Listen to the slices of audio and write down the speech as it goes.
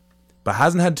but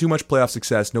hasn't had too much playoff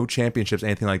success, no championships,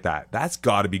 anything like that. That's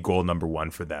got to be goal number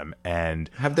one for them. And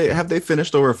have they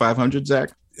finished over 500, Zach?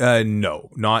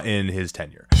 No, not in his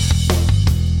tenure.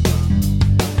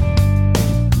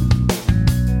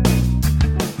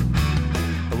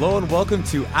 Hello and welcome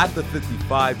to At the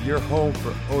 55, your home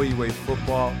for OUA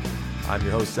football. I'm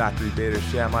your host, Zachary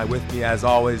Bader-Shamai. With me, as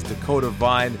always, Dakota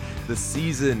Vine. The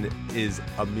season is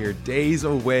a mere days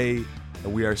away,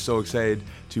 and we are so excited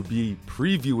to be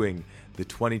previewing the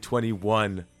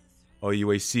 2021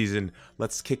 OUA season.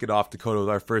 Let's kick it off, Dakota, with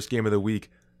our first game of the week.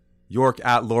 York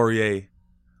at Laurier.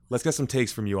 Let's get some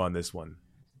takes from you on this one.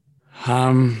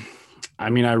 I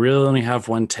really only have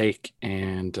one take,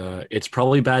 and it's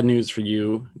probably bad news for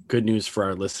you, good news for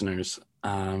our listeners.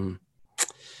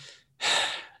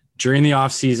 During the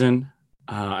off season,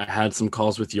 I had some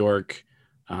calls with York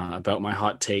about my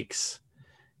hot takes,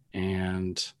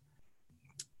 and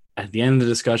at the end of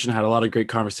the discussion, I had a lot of great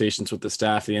conversations with the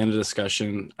staff. At the end of the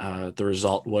discussion, the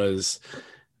result was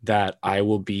that I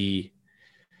will be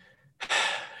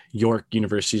York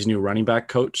University's new running back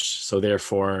coach. So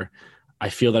therefore, I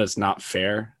feel that it's not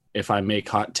fair if I make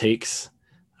hot takes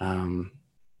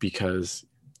because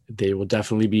they will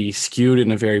definitely be skewed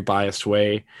in a very biased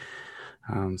way.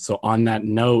 So on that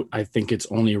note, I think it's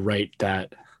only right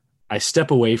that I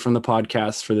step away from the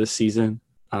podcast for this season.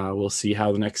 We'll see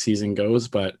how the next season goes,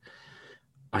 but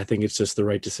I think it's just the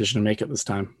right decision to make at this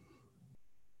time.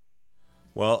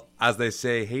 Well, as they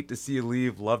say, hate to see you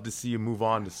leave, love to see you move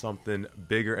on to something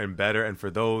bigger and better. And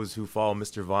for those who follow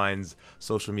Mr. Vine's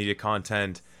social media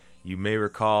content, you may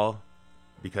recall,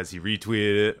 because he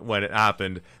retweeted it when it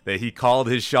happened, that he called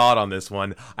his shot on this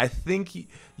one. I think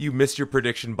you missed your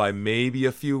prediction by maybe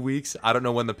a few weeks. I don't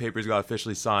know when the papers got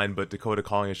officially signed, but Dakota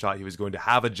calling a shot he was going to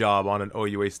have a job on an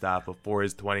OUA staff before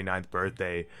his 29th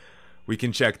birthday. We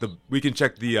can check the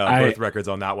birth records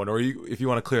on that one, or if you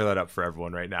want to clear that up for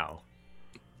everyone right now.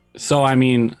 So,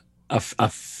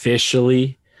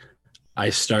 officially, I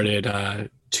started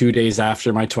 2 days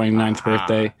after my 29th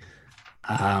birthday.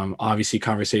 Obviously,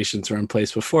 conversations were in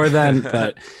place before then,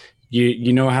 but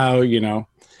you know how,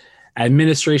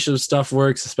 administrative stuff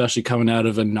works, especially coming out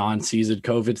of a non-season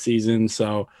COVID season.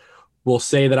 So we'll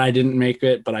say that I didn't make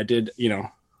it, but I did,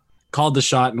 called the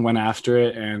shot and went after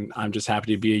it. And I'm just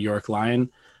happy to be a York Lion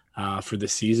for the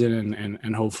season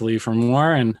and hopefully for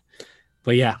more.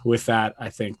 But yeah, with that,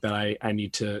 I think that I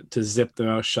need to zip the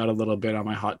mouth shut a little bit on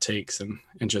my hot takes and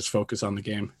just focus on the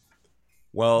game.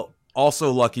 Well,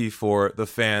 also lucky for the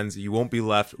fans, you won't be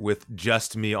left with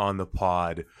just me on the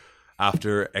pod.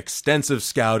 After extensive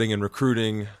scouting and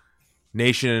recruiting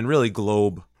nation and really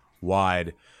globe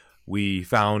wide, we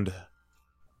found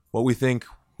what we think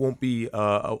won't be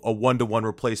a one-to-one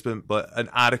replacement, but an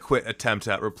adequate attempt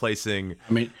at replacing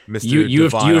Mr.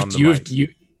 Devine on the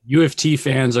mic. U of T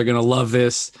fans are going to love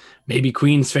this. Maybe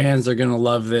Queens fans are going to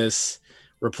love this.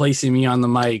 Replacing me on the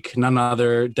mic, none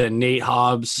other than Nate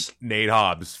Hobbs. Nate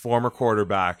Hobbs, former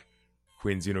quarterback,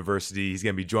 Queens University. He's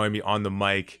going to be joining me on the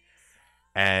mic,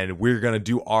 and we're going to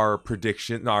do our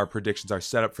predictions, our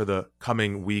setup for the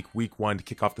coming week 1, to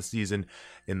kick off the season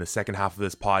in the second half of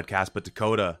this podcast. But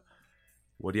Dakota,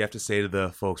 what do you have to say to the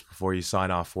folks before you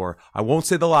sign off for, I won't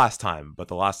say the last time, but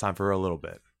the last time for a little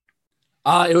bit?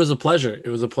 It was a pleasure. It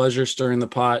was a pleasure stirring the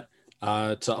pot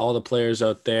to all the players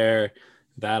out there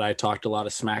that I talked a lot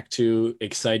of smack to.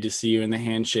 Excited to see you in the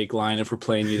handshake lineup for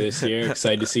playing you this year.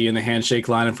 Excited to see you in the handshake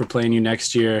lineup for playing you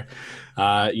next year.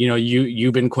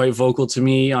 You've been quite vocal to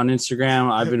me on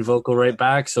Instagram. I've been vocal right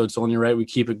back, so it's only right we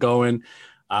keep it going.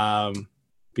 But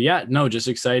yeah, no, just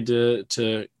excited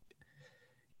to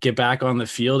get back on the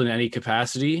field in any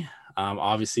capacity.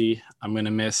 Obviously, I'm going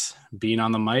to miss being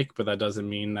on the mic, but that doesn't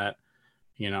mean that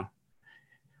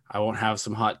I won't have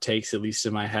some hot takes, at least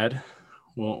in my head.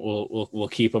 We'll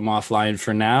keep them offline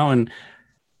for now, and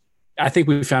I think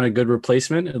we found a good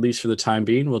replacement, at least for the time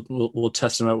being. We'll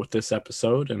test them out with this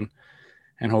episode,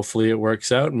 and hopefully it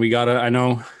works out. And I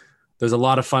know there's a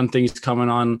lot of fun things coming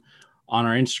on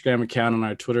our Instagram account, on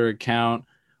our Twitter account,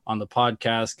 on the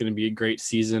podcast. Going to be a great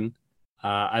season.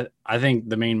 I think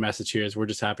the main message here is we're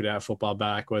just happy to have football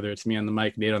back, whether it's me on the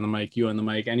mic, Nate on the mic, you on the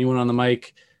mic, anyone on the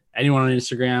mic. Anyone on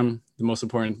Instagram, the most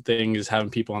important thing is having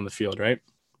people on the field, right?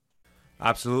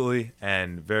 Absolutely,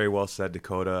 and very well said,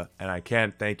 Dakota. And I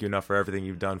can't thank you enough for everything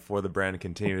you've done for the brand and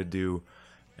continue to do.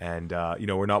 And,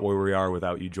 we're not where we are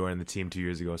without you joining the team 2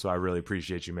 years ago, so I really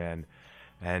appreciate you, man.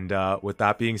 And with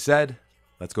that being said,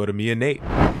 let's go to me and Nate.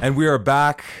 And we are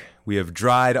back. We have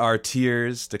dried our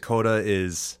tears. Dakota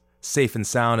is safe and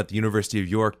sound at the University of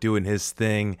York doing his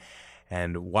thing.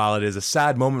 And while it is a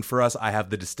sad moment for us, I have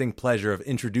the distinct pleasure of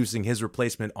introducing his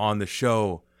replacement on the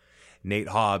show. Nate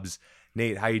Hobbs.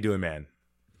 Nate, how you doing, man?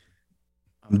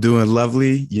 I'm doing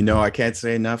lovely. I can't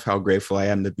say enough how grateful I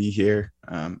am to be here.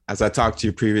 As I talked to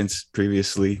you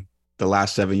previously, the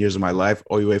last 7 years of my life,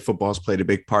 OUA football has played a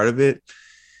big part of it.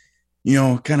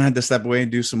 Kind of had to step away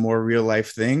and do some more real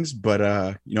life things, but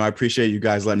I appreciate you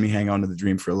guys letting me hang on to the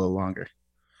dream for a little longer.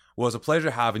 Well, it's a pleasure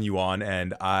having you on,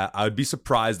 and I would be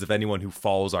surprised if anyone who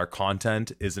follows our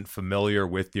content isn't familiar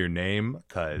with your name,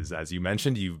 because as you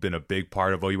mentioned, you've been a big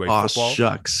part of OUA football.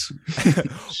 Shucks.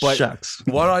 But shucks.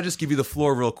 Why don't I just give you the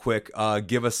floor real quick?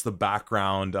 Give us the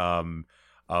background of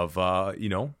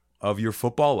your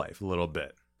football life a little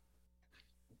bit.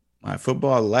 My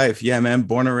football life, yeah, man.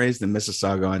 Born and raised in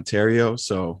Mississauga, Ontario,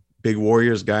 so big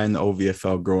Warriors guy in the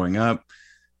OVFL growing up.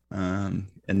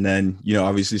 And then,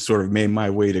 obviously sort of made my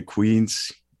way to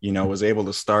Queens, was able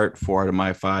to start 4 out of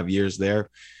my 5 years there,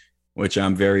 which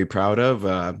I'm very proud of.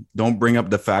 Don't bring up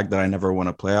the fact that I never won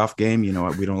a playoff game.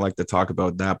 We don't like to talk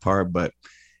about that part, but,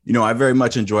 I very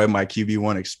much enjoyed my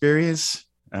QB1 experience.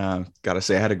 Got to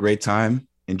say I had a great time,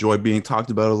 enjoyed being talked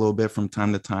about a little bit from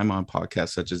time to time on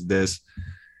podcasts such as this.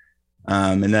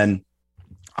 And then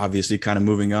obviously kind of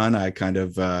moving on, I kind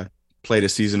of played a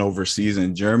season overseas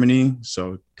in Germany.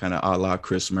 So kind of a la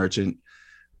Chris Merchant,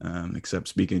 except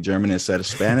speaking German instead of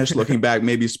Spanish. Looking back,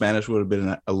 maybe Spanish would have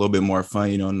been a little bit more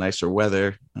fun, nicer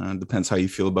weather. Depends how you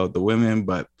feel about the women,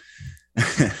 but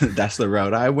that's the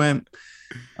route I went.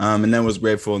 And then was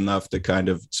grateful enough to kind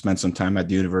of spend some time at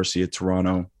the University of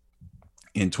Toronto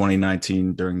in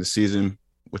 2019 during the season,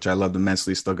 which I loved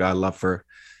immensely. Still got a love for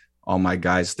all my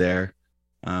guys there.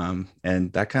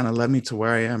 And that kind of led me to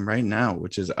where I am right now,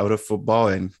 which is out of football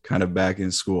and kind of back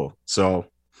in school. So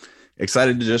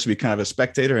excited to just be kind of a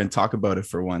spectator and talk about it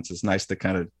for once. It's nice to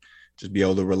kind of just be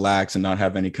able to relax and not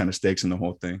have any kind of stakes in the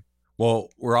whole thing. Well,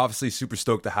 we're obviously super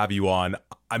stoked to have you on.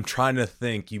 I'm trying to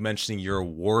think, you mentioning you're a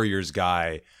Warriors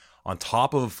guy on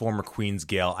top of a former Queens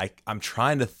Gale. I'm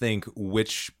trying to think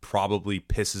which probably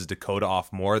pisses Dakota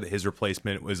off more, that his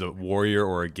replacement was a Warrior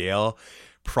or a Gale.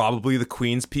 Probably the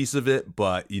Queens piece of it,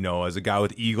 but as a guy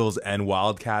with Eagles and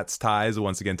Wildcats ties,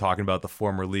 once again talking about the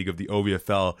former league of the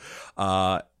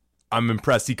OVFL, I'm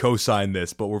impressed he co-signed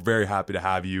this, but we're very happy to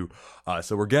have you.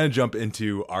 So we're going to jump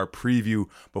into our preview.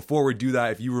 Before we do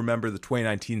that, if you remember the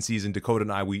 2019 season, Dakota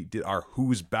and I, we did our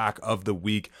Who's Back of the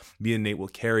Week. Me and Nate will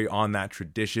carry on that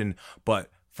tradition,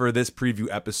 but for this preview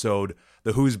episode,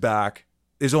 the Who's Back,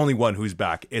 there's only one Who's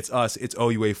Back. It's us. It's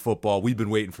OUA football. We've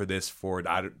been waiting for this for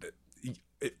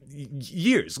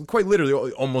years, quite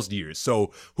literally almost years.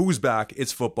 So who's back?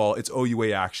 It's football. It's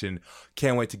OUA action.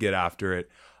 Can't wait to get after it.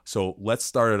 So let's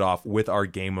start it off with our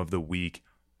game of the week.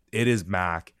 It is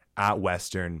Mac at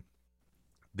Western.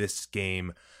 This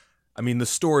game, the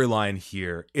storyline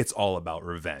here, it's all about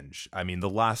revenge. The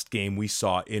last game we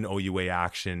saw in OUA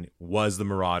action was the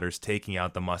Marauders taking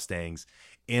out the Mustangs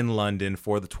in London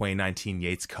for the 2019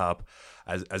 Yates Cup.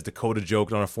 As Dakota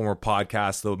joked on a former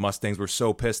podcast, the Mustangs were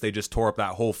so pissed they just tore up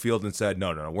that whole field and said,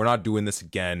 no, we're not doing this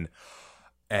again.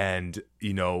 And,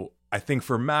 I think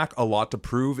for Mac, a lot to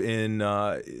prove in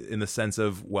the sense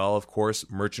of, well, of course,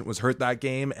 Merchant was hurt that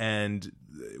game, and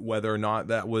whether or not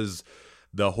that was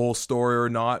the whole story or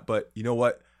not. But you know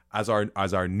what? As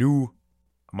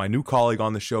my new colleague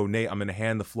on the show, Nate, I'm going to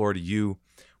hand the floor to you.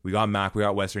 We got Mac, we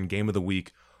got Western, game of the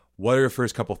week. What are your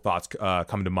first couple thoughts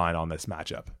come to mind on this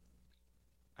matchup?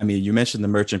 You mentioned the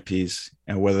Merchant piece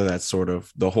and whether that's sort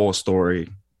of the whole story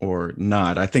or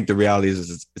not. I think the reality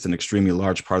is it's an extremely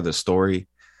large part of the story.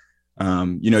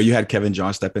 You had Kevin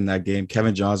John step in that game.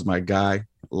 Kevin John's my guy.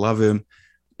 Love him.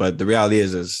 But the reality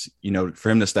is, for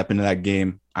him to step into that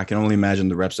game, I can only imagine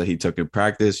the reps that he took in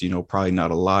practice, probably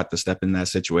not a lot. To step in that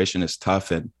situation is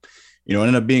tough. And, it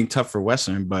ended up being tough for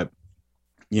Western. But,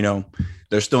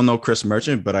 there's still no Chris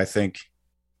Merchant. But I think,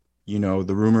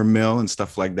 the rumor mill and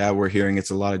stuff like that, we're hearing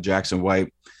it's a lot of Jackson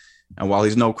White. And while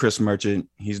he's no Chris Merchant,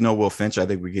 he's no Will Finch. I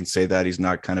think we can say that he's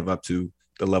not kind of up to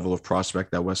the level of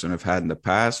prospect that Western have had in the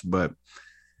past. But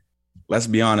let's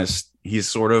be honest, he's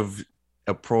sort of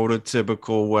a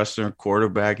prototypical Western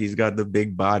quarterback. He's got the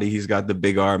big body. He's got the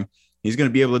big arm. He's going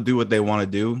to be able to do what they want to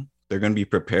do. They're going to be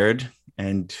prepared.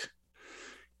 And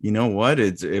you know what?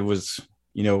 It was,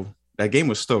 that game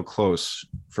was still close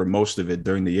for most of it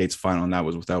during the Yates final, and that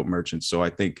was without Merchant. So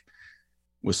I think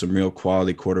with some real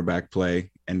quality quarterback play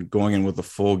and going in with a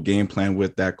full game plan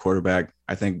with that quarterback,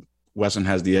 I think Western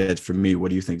has the edge for me. What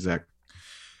do you think, Zach?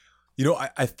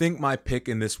 I think my pick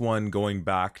in this one, going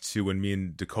back to when me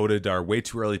and Dakota did our way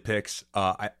too early picks,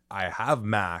 I have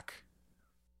Mac.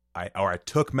 I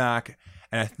took Mac,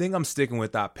 and I think I'm sticking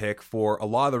with that pick for a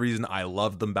lot of the reason I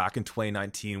loved them back in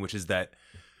 2019, which is that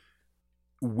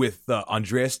with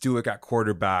Andreas Duick at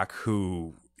quarterback,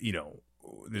 who,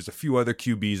 there's a few other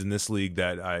QBs in this league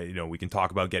that we can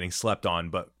talk about getting slept on,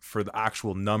 but for the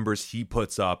actual numbers he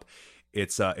puts up,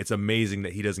 it's amazing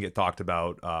that he doesn't get talked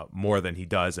about more than he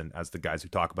does. And as the guys who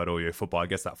talk about OUA football, I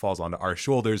guess that falls onto our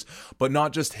shoulders, but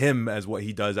not just him as what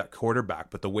he does at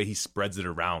quarterback, but the way he spreads it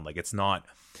around. Like, it's not,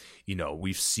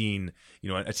 we've seen,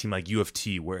 a team like U of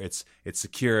T where it's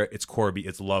Sakura, it's Corby,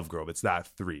 it's Lovegrove, it's that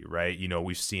three, right?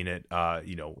 We've seen it,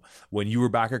 when you were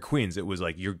back at Queens, it was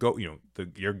like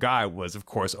your guy was, of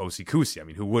course, OC Kusi. I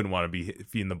mean, who wouldn't want to be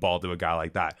feeding the ball to a guy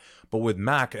like that? But with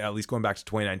Mac, at least going back to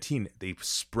 2019, they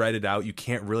spread it out. You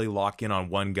can't really lock in on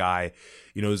one guy.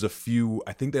 There's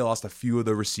I think they lost a few of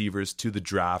the receivers to the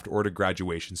draft or to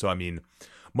graduation. So, I mean,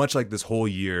 much like this whole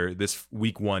year, this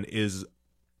week one is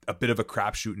a bit of a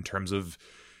crapshoot in terms of,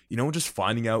 just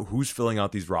finding out who's filling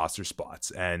out these roster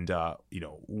spots and,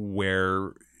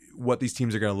 what these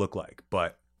teams are going to look like.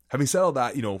 But having said all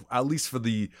that, at least for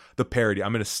the parity,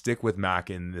 I'm going to stick with Mac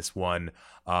in this one.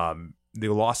 They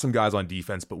lost some guys on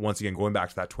defense, but once again, going back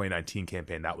to that 2019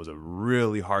 campaign, that was a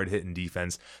really hard hitting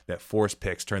defense that forced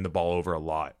picks, turned the ball over a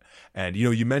lot. And,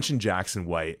 you mentioned Jackson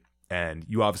White, and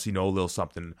you obviously know a little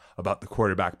something about the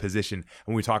quarterback position.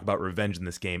 When we talk about revenge in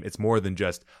this game, it's more than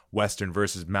just Western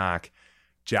versus Mac.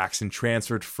 Jackson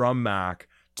transferred from Mac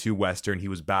to Western. He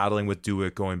was battling with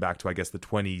Dewitt going back to, I guess, the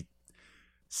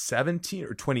 2017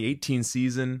 or 2018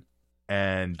 season.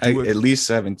 And Dewitt, at least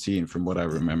 17 from what I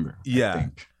remember. Yeah. I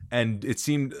think. And it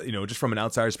seemed, just from an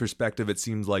outsider's perspective, it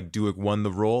seems like Dewitt won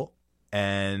the role.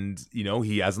 And,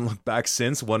 he hasn't looked back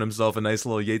since, won himself a nice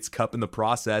little Yates Cup in the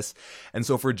process. And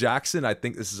so for Jackson, I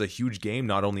think this is a huge game,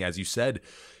 not only, as you said,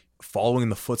 following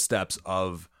the footsteps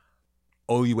of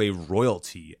OUA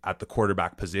royalty at the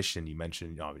quarterback position. You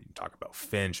mentioned, you talk about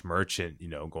Finch, Merchant,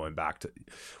 going back to,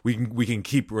 we can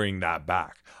keep bringing that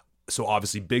back. So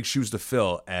obviously big shoes to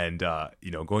fill and,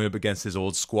 going up against his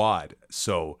old squad.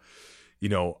 So,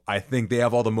 I think they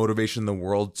have all the motivation in the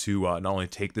world to not only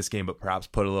take this game, but perhaps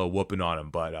put a little whooping on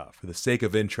him. But for the sake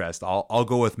of interest, I'll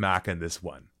go with Mac in this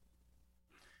one.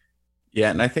 Yeah,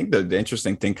 and I think the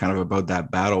interesting thing kind of about that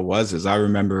battle is I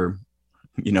remember,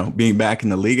 being back in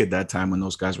the league at that time when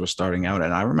those guys were starting out.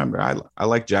 And I remember I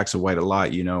like Jackson White a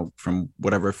lot, from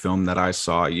whatever film that I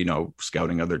saw,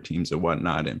 scouting other teams and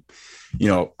whatnot. And,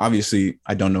 obviously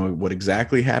I don't know what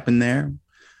exactly happened there.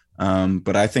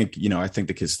 But I think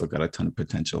the kid still got a ton of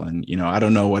potential. And, I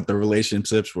don't know what the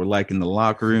relationships were like in the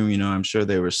locker room. I'm sure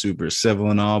they were super civil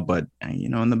and all, but,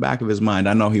 in the back of his mind,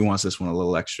 I know he wants this one a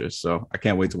little extra. So I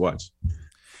can't wait to watch.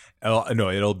 No,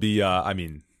 it'll be,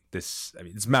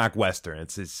 it's Mac Western.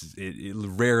 It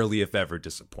rarely, if ever,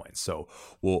 disappoints. So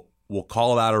we'll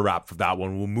call that a wrap for that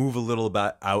one. We'll move a little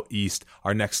bit out east.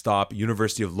 Our next stop,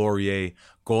 University of Laurier,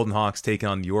 Golden Hawks taking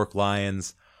on the York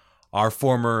Lions. Our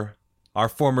former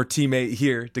teammate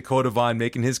here, Dakota Vaughn,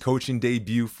 making his coaching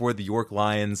debut for the York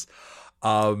Lions.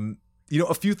 A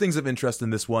few things of interest in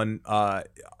this one.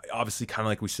 Obviously, kind of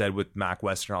like we said with Mac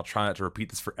Western, I'll try not to repeat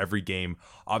this for every game.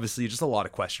 Obviously, just a lot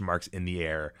of question marks in the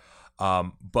air.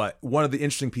 But one of the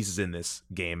interesting pieces in this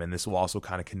game, and this will also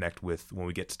kind of connect with when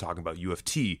we get to talking about U of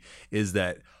T, is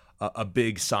that a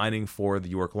big signing for the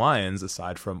York Lions,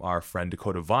 aside from our friend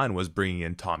Dakota Vaughn, was bringing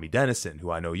in Tommy Dennison,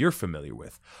 who I know you're familiar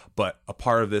with. But a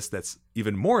part of this that's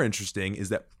even more interesting is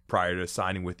that prior to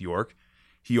signing with York,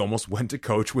 he almost went to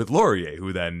coach with Laurier,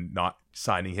 who then not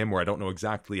signing him, or I don't know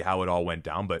exactly how it all went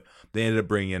down, but they ended up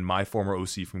bringing in my former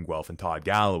OC from Guelph and Todd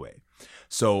Galloway.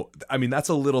 So, I mean, that's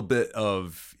a little bit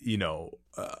of,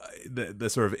 the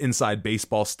sort of inside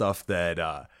baseball stuff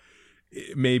that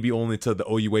maybe only to the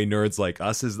OUA nerds like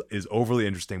us is overly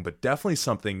interesting, but definitely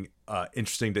something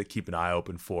interesting to keep an eye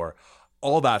open for.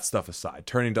 All that stuff aside,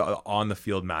 turning to on the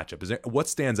field matchup, what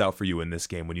stands out for you in this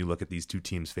game when you look at these two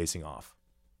teams facing off?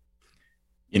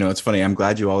 It's funny. I'm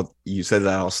glad you said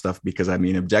that all stuff, because I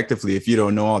mean, objectively, if you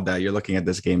don't know all that, you're looking at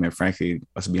this game and frankly,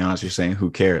 let's be honest, you're saying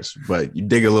who cares? But you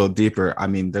dig a little deeper. I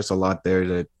mean, there's a lot there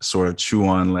to sort of chew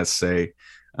on, let's say.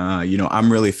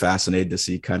 I'm really fascinated to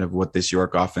see kind of what this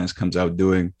York offense comes out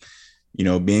doing.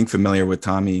 Being familiar with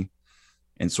Tommy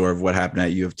and sort of what happened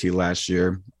at U of T last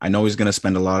year, I know he's going to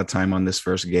spend a lot of time on this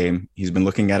first game. He's been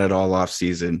looking at it all off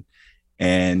season.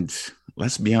 And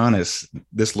let's be honest,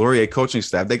 this Laurier coaching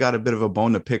staff, they got a bit of a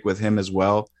bone to pick with him as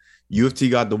well. U of T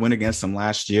got the win against them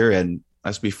last year. And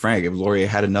let's be frank, if Laurier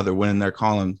had another win in their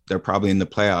column, they're probably in the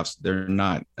playoffs. They're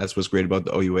not. That's what's great about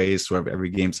the OUA is sort of every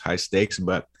game's high stakes.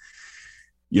 But,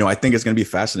 I think it's going to be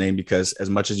fascinating because as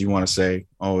much as you want to say,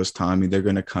 oh, it's Tommy, they're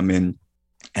going to come in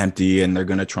empty and they're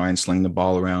going to try and sling the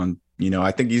ball around.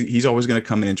 I think he's always going to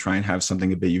come in and try and have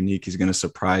something a bit unique. He's going to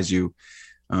surprise you.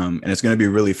 And it's going to be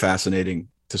really fascinating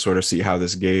to sort of see how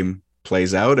this game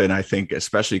plays out. And I think,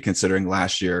 especially considering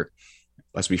last year,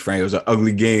 let's be frank, it was an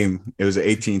ugly game. It was an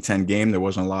 18-10 game. There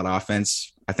wasn't a lot of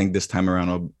offense. I think this time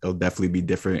around, it'll definitely be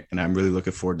different. And I'm really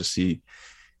looking forward to see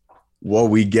what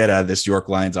we get out of this York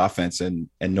Lions offense and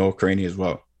Noah Craney as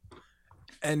well.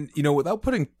 And, you know, without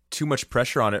putting too much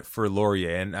pressure on it for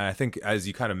Laurier, and I think, as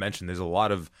you kind of mentioned, there's a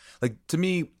lot of, like, to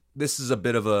me, this is a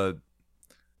bit of a,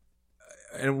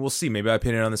 and we'll see, maybe my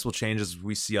opinion on this will change as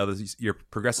we see how this year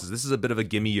progresses. This is a bit of a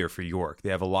gimme year for York. They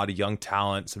have a lot of young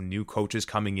talent, some new coaches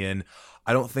coming in.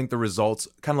 I don't think the results,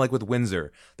 kind of like with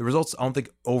Windsor, the results I don't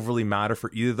think overly matter for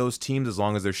either of those teams as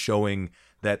long as they're showing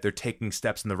that they're taking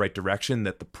steps in the right direction,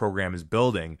 that the program is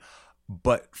building.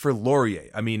 But for Laurier,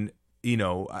 I mean, you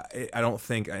know, I don't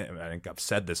think, I think I've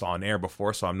said this on air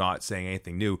before, so I'm not saying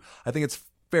anything new. I think it's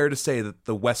fair to say that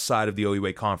the west side of the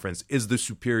OUA conference is the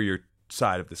superior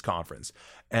side of this conference.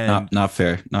 And not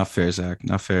fair, Zach,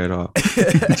 not fair at all.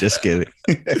 Just kidding.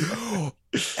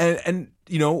 and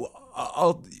you know,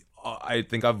 I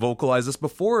think I've vocalized this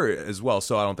before as well,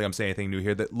 so I don't think I'm saying anything new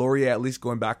here, that Laurier, at least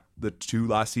going back the 2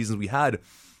 last seasons we had,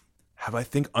 have, I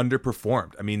think,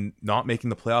 underperformed. I mean, not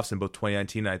making the playoffs in both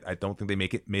 2019, I don't think they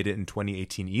made it in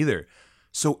 2018 either.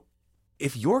 So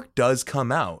if York does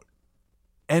come out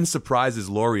and surprises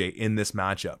Laurier in this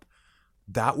matchup,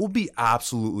 that will be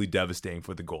absolutely devastating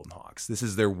for the Golden Hawks. This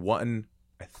is their one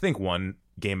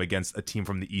game against a team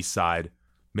from the east side.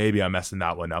 Maybe I'm messing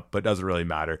that one up, but it doesn't really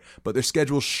matter. But their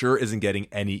schedule sure isn't getting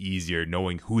any easier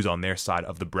knowing who's on their side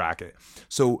of the bracket.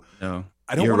 So no,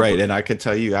 you're right. And I could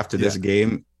tell you after this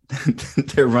game,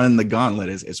 they're running the gauntlet.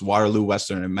 It's Waterloo,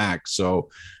 Western, and Mac. So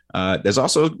there's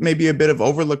also maybe a bit of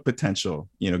overlook potential,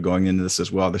 you know, going into this as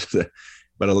well.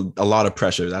 But a lot of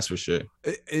pressure, that's for sure.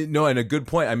 No, and a good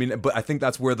point. I mean, but I think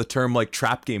that's where the term like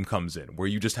trap game comes in, where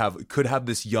you just could have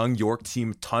this young York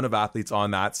team, ton of athletes on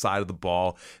that side of the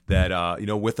ball that, you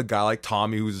know, with a guy like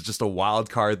Tommy, who's just a wild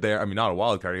card there. I mean, not a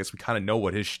wild card. I guess we kind of know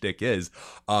what his shtick is.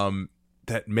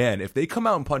 That, man, if they come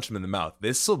out and punch him in the mouth,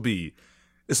 this will be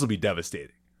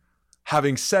devastating.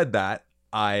 Having said that,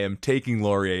 I am taking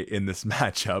Laurier in this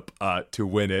matchup to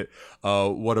win it.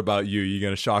 What about you? You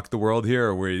going to shock the world here,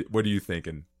 or what are you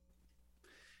thinking?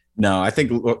 No, I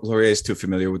think Laurier is too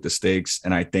familiar with the stakes,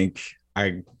 and I think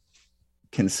I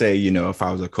can say, you know, if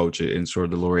I was a coach in sort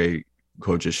of the Laurier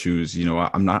coach's shoes, you know,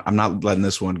 I'm not letting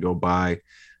this one go by.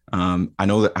 I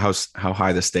know that how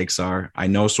high the stakes are. I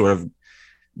know sort of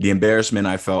the embarrassment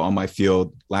I felt on my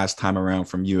field last time around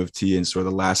from U of T and sort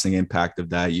of the lasting impact of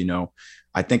that, you know.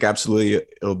 I think absolutely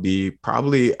it'll be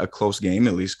probably a close game,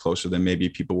 at least closer than maybe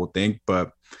people will think.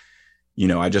 But, you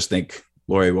know, I just think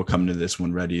Laurier will come to this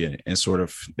one ready and sort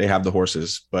of, they have the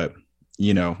horses. But,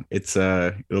 you know,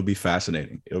 it'll be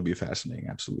fascinating. It'll be fascinating.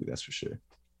 Absolutely. That's for sure.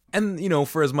 And, you know,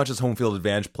 for as much as home field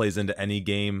advantage plays into any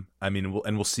game, I mean,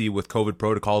 we'll see with COVID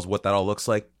protocols what that all looks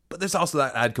like. But there's also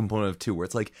that add component of too, where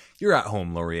it's like, you're at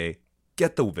home, Laurier,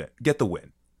 get the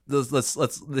win.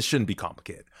 This shouldn't be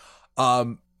complicated.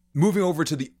 Moving over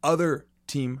to the other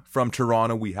team from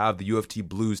Toronto, we have the U of T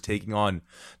Blues taking on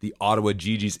the Ottawa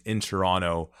Gee-Gees in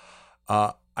Toronto.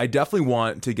 I definitely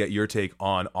want to get your take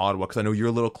on Ottawa because I know you're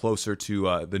a little closer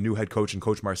to the new head coach and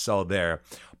Coach Marcel there.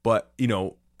 But, you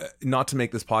know, not to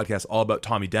make this podcast all about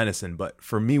Tommy Dennison, but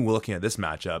for me, we're looking at this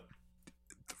matchup,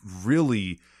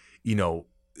 really, you know,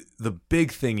 the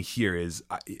big thing here is,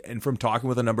 and from talking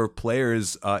with a number of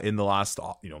players in the last,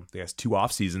 you know, I guess 2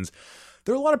 off seasons,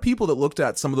 there are a lot of people that looked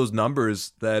at some of those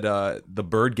numbers that the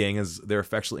Bird Gang, as they're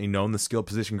affectionately known, the skill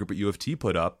position group at U of T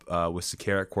put up with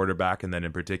Sakara at quarterback, and then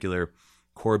in particular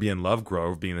Corby and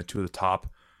Lovegrove being the two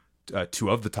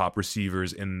of the top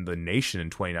receivers in the nation in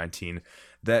 2019.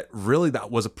 That really that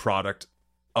was a product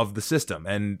of the system,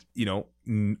 and you know.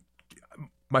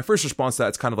 My first response to that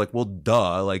is kind of like, well,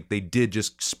 duh, like they did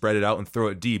just spread it out and throw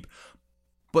it deep,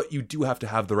 but you do have to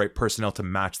have the right personnel to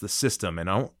match the system. And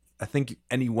I think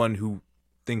anyone who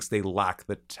thinks they lack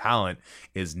the talent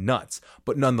is nuts.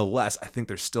 But nonetheless, I think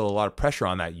there's still a lot of pressure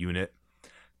on that unit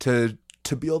to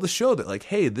be able to show that, like,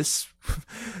 hey, this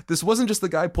wasn't just the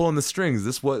guy pulling the strings.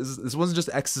 This wasn't just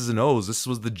X's and O's. This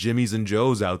was the Jimmies and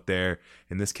Joes out there.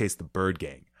 In this case, the Bird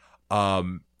Gang.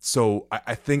 So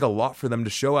I think a lot for them to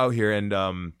show out here,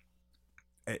 and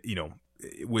you know,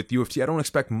 with U of T, I don't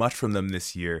expect much from them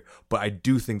this year, but I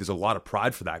do think there's a lot of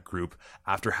pride for that group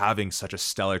after having such a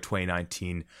stellar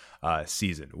 2019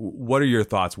 season. What are your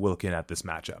thoughts looking at this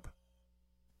matchup?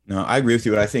 No, I agree with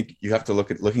you. And I think you have to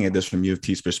looking at this from U of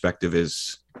T's perspective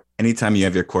is anytime you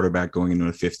have your quarterback going into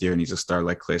a fifth year and he's a star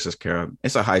like Claysis Cara,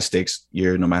 it's a high stakes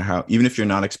year, no matter how, even if you're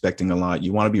not expecting a lot,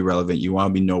 you want to be relevant, you want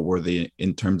to be noteworthy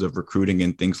in terms of recruiting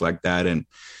and things like that. And,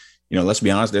 let's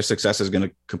be honest, their success is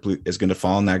going to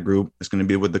fall in that group. It's going to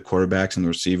be with the quarterbacks and the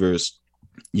receivers.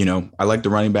 I like the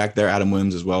running back there, Adam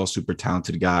Williams as well, super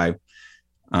talented guy.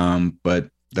 But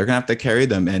they're going to have to carry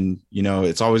them. And,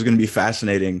 it's always going to be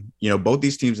fascinating. Both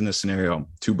these teams in this scenario,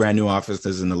 two brand new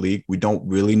offenses in the league, we don't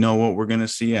really know what we're going to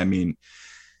see. I mean,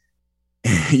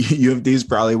 U of D's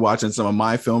probably watching some of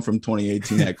my film from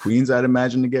 2018 at Queens, I'd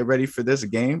imagine, to get ready for this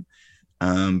game.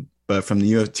 But from the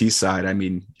U of T side, I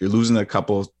mean, you're losing a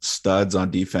couple studs on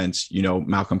defense,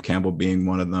 Malcolm Campbell being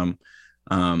one of them.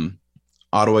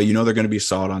 Ottawa, they're going to be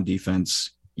solid on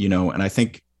defense, and I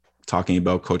think talking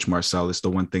about Coach Marcel, the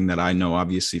one thing that I know,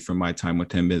 obviously, from my time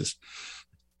with him is,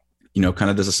 kind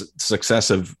of the success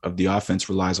of the offense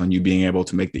relies on you being able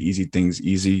to make the easy things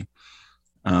easy.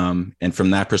 And from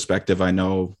that perspective, I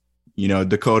know,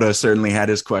 Dakota certainly had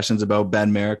his questions about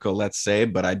Ben Miracle, let's say,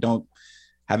 but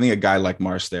having a guy like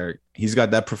Mars there, he's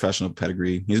got that professional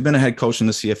pedigree. He's been a head coach in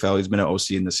the CFL. He's been an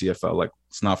OC in the CFL.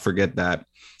 Let's not forget that.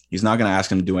 He's not going to ask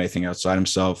him to do anything outside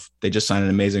himself. They just signed an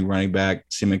amazing running back,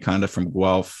 Simon Kanda from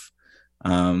Guelph.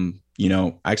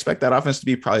 I expect that offense to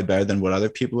be probably better than what other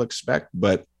people expect,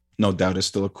 but no doubt it's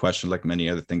still a question, like many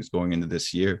other things going into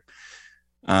this year.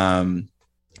 And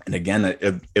again,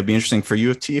 it'd be interesting for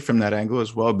U of T from that angle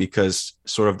as well, because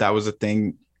sort of that was the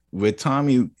thing with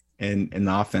Tommy in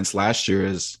the offense last year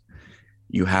is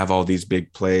you have all these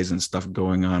big plays and stuff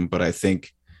going on. But I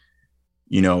think,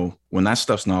 when that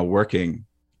stuff's not working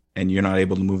and you're not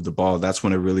able to move the ball, that's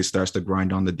when it really starts to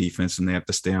grind on the defense and they have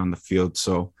to stay on the field.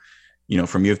 So,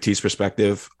 from U of T's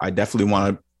perspective, I definitely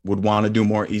would want to do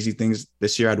more easy things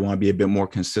this year. I'd want to be a bit more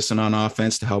consistent on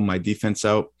offense to help my defense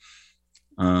out.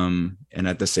 And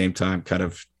at the same time, kind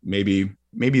of maybe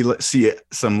let's see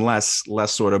some less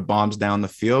sort of bombs down the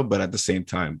field, but at the same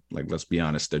time, let's be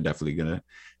honest, they're definitely going to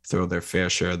throw their fair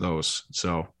share of those.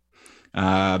 So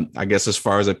I guess as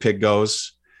far as a pick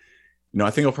goes, I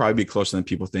think it'll probably be closer than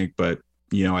people think, but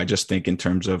I just think in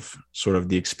terms of sort of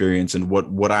the experience and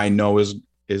what I know is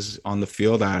on the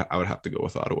field, I would have to go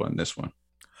with Ottawa in this one.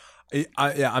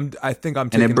 I think I'm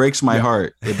taking, and it breaks my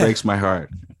heart. It breaks my heart.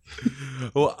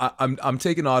 Well, I'm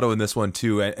taking Ottawa in this one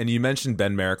too. And you mentioned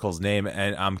Ben Miracle's name,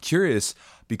 and I'm curious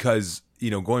because,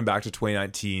 going back to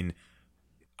 2019,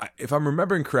 if I'm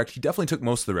remembering correct, he definitely took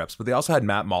most of the reps, but they also had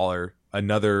Matt Mahler,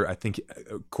 another, I think,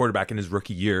 quarterback in his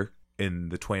rookie year in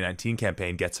the 2019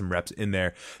 campaign, get some reps in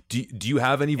there. Do you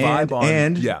have any vibe on?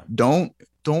 And yeah, don't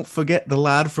forget the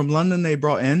lad from London they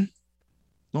brought in.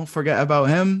 Don't forget about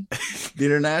him, the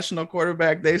international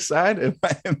quarterback they signed.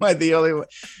 Am I the only one?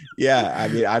 Yeah, I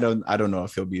mean, I don't know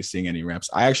if he'll be seeing any reps.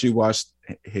 I actually watched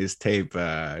his tape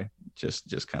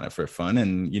just kind of for fun,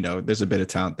 and there's a bit of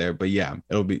talent there. But yeah,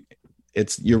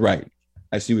 you're right.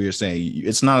 I see what you're saying.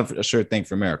 It's not a sure thing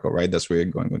for Miracle, right? That's where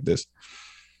you're going with this.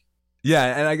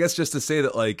 Yeah, and I guess just to say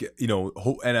that,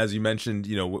 and as you mentioned,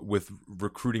 with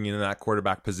recruiting in that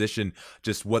quarterback position,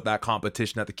 just what that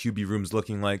competition at the QB room is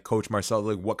looking like, Coach Marcel,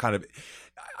 what kind of,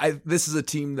 this is a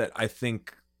team that I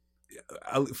think,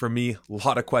 for me, a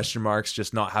lot of question marks,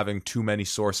 just not having too many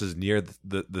sources near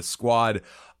the squad.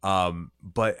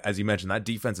 But as you mentioned, that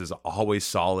defense is always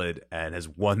solid and has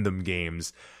won them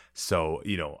games. So,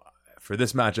 for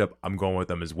this matchup, I'm going with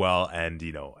them as well. And,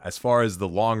 as far as the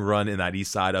long run in that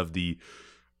east side of the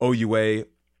OUA,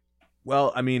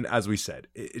 well, I mean, as we said,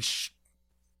 it's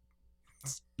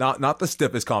not the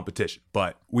stiffest competition,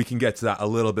 but we can get to that a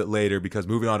little bit later, because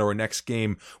moving on to our next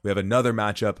game, we have another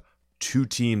matchup, two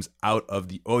teams out of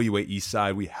the OUA east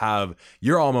side. We have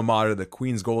your alma mater, the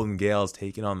Queens Golden Gales,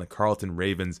 taking on the Carleton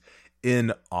Ravens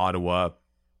in Ottawa.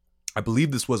 I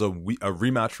believe this was a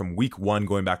rematch from week one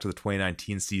going back to the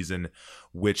 2019 season,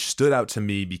 which stood out to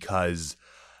me because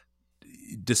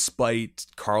despite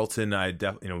Carleton,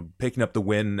 picking up the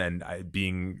win and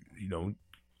being,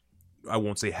 I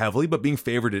won't say heavily, but being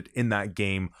favored in that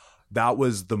game, that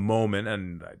was the moment,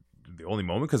 and the only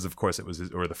moment, because of course it was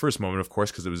the first moment, of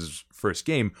course, because it was his first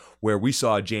game, where we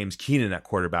saw James Keenan at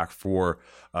quarterback for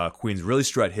Queens really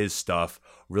strut his stuff,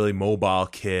 really mobile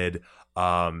kid.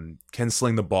 Can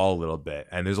sling the ball a little bit,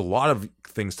 and there's a lot of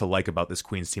things to like about this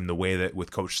Queens team, the way that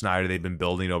with Coach Snyder they've been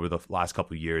building over the last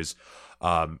couple of years.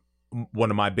 One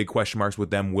of my big question marks with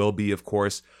them will be, of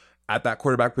course, at that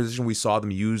quarterback position. We saw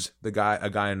them use a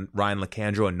guy in Ryan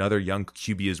Lacandro, another young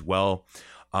QB as well,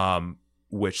 so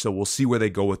we'll see where they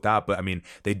go with that. But I mean,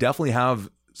 they definitely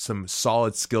have some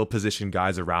solid skill position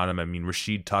guys around him. I mean,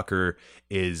 Rashid Tucker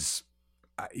is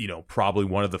probably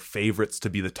one of the favorites to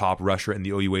be the top rusher in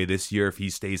the OUA this year if he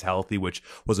stays healthy, which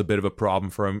was a bit of a problem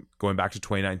for him going back to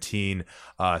 2019.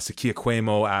 Sakia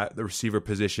Quemo at the receiver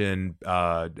position.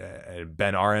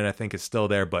 Ben Arhan, I think, is still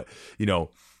there, but,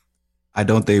 I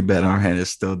don't think Ben Arhan is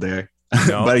still there.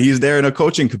 No? But he's there in a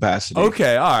coaching capacity.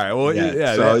 Okay, all right. Well,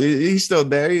 yeah. So he's still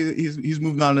there. He's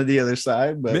moved on to the other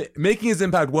side, but making his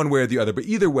impact one way or the other. But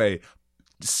either way,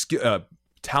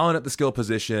 talent at the skill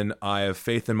position. I have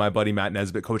faith in my buddy Matt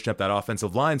Nesbitt coaching up that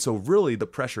offensive line. So really, the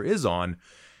pressure is on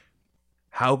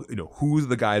who's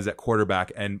the guys at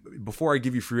quarterback. And before I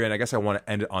give you free rein, I guess I want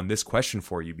to end it on this question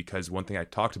for you, because one thing I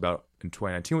talked about in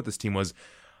 2019 with this team was,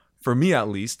 for me at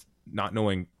least, not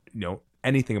knowing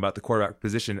anything about the quarterback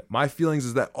position, my feelings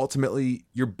is that ultimately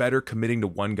you're better committing to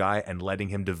one guy and letting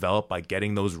him develop by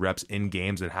getting those reps in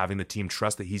games and having the team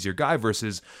trust that he's your guy,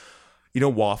 versus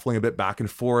waffling a bit back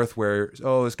and forth where,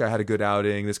 this guy had a good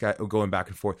outing, this guy going back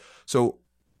and forth. So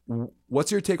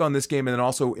what's your take on this game? And then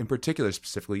also in particular,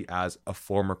 specifically as a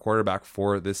former quarterback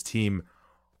for this team,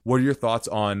 what are your thoughts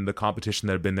on the competition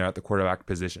that have been there at the quarterback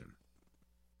position?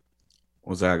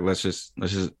 Well, Zach, let's just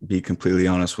be completely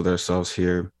honest with ourselves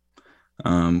here.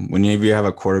 Whenever you have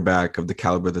a quarterback of the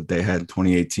caliber that they had in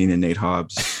 2018 and Nate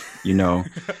Hobbs,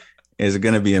 is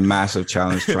going to be a massive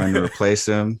challenge trying to replace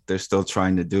him. They're still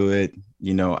trying to do it.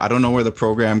 I don't know where the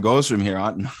program goes from here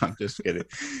on. No, I'm just kidding.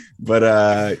 But,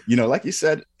 like you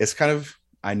said, it's kind of,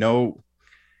 I know,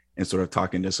 and sort of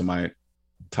talking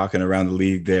around the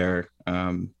league there,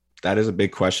 that is a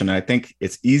big question. And I think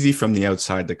it's easy from the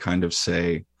outside to kind of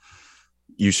say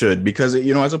you should, because,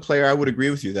 as a player, I would agree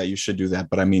with you that you should do that.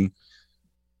 But I mean,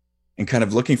 and kind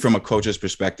of looking from a coach's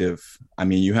perspective, I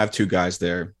mean, you have two guys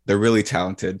there. They're really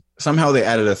talented. Somehow they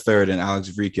added a third in Alex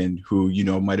Vreekin, who,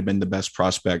 might have been the best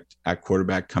prospect at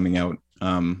quarterback coming out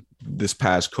this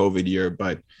past COVID year.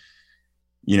 But,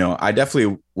 I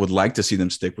definitely would like to see them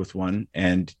stick with one.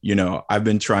 And, I've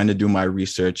been trying to do my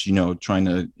research, trying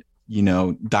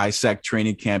to, dissect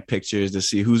training camp pictures to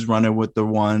see who's running with the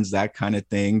ones, that kind of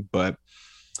thing. But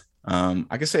I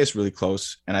can say it's really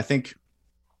close. And I think,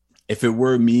 if it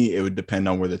were me, it would depend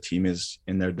on where the team is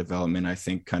in their development. I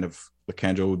think kind of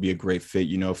LeCandro would be a great fit.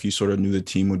 If you sort of knew the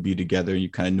team would be together, you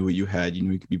kind of knew what you had,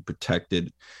 you could be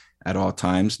protected at all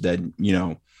times, then,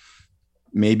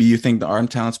 maybe you think the arm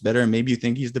talent's better and maybe you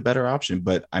think he's the better option.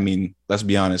 But I mean, let's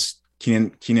be honest,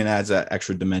 Keenan adds that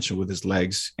extra dimension with his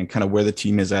legs and kind of where the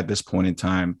team is at this point in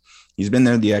time. He's been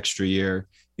there the extra year.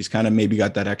 He's kind of maybe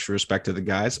got that extra respect to the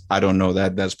guys. I don't know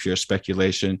that. That's pure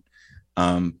speculation.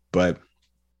 But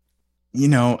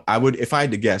I would, if I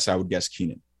had to guess, I would guess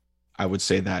Keenan. I would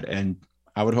say that. And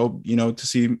I would hope, to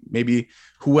see maybe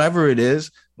whoever it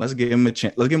is, let's give him a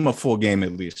chance. Let's give him a full game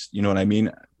at least. You know what I mean?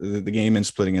 The game and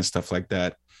splitting and stuff like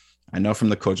that. I know from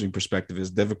the coaching perspective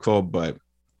is difficult, but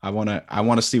I want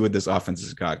to see what this offense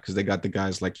has got, because they got the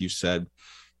guys like you said.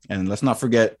 And let's not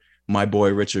forget my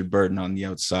boy Richard Burton on the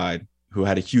outside, who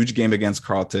had a huge game against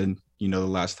Carleton, the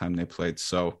last time they played.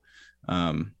 So,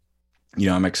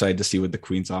 I'm excited to see what the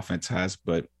Queens offense has,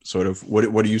 but sort of what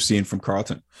are you seeing from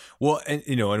Carleton? Well, and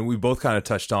and we both kind of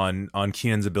touched on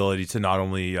Keenan's ability to not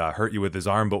only hurt you with his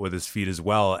arm, but with his feet as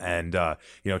well. And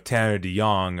Tanner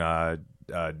DeYoung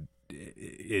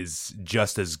is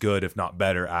just as good, if not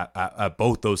better, at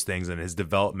both those things, and his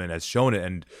development has shown it.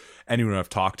 And anyone I've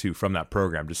talked to from that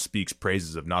program just speaks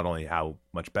praises of not only how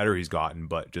much better he's gotten,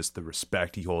 but just the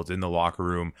respect he holds in the locker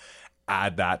room.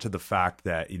 Add that to the fact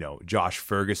that, Josh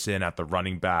Ferguson at the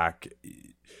running back,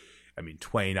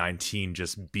 2019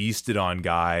 just beasted on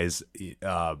guys.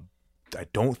 I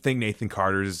don't think Nathan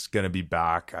Carter is going to be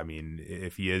back. I mean,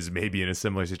 if he is, maybe in a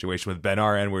similar situation with Ben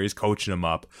Arhan where he's coaching him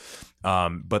up.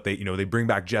 But they bring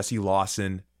back Jesse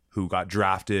Lawson, who got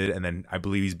drafted, and then I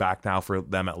believe he's back now for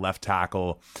them at left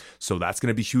tackle. So that's going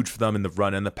to be huge for them in the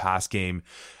run and the pass game.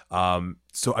 I'm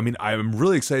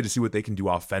really excited to see what they can do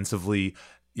offensively.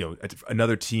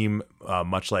 Another team,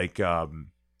 much like, how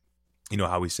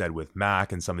we said with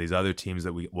Mac and some of these other teams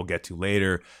that we will get to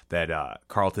later, that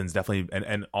Carleton's definitely,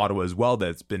 and Ottawa as well,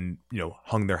 that's been,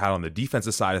 hung their hat on the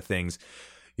defensive side of things,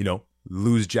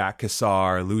 lose Jack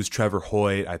Kassar, lose Trevor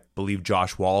Hoyt. I believe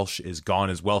Josh Walsh is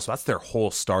gone as well. So that's their whole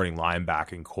starting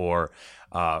linebacking core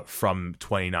from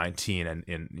 2019.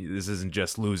 And this isn't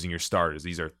just losing your starters.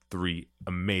 These are three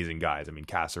amazing guys. I mean,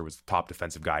 Kasser was the top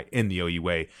defensive guy in the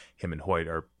OUA. Him and Hoyt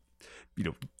are,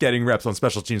 getting reps on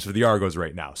special teams for the Argos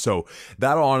right now. So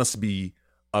that'll honestly be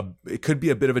it could be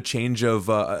a bit of a change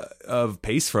of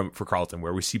pace for Carleton,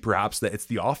 where we see perhaps that it's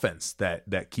the offense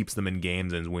that keeps them in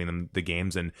games and is winning them the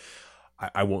games. And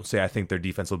I won't say I think their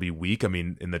defense will be weak. I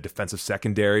mean, in the defensive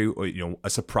secondary, a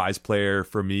surprise player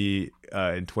for me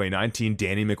in 2019,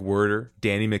 Danny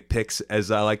McPicks,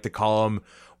 as I like to call him,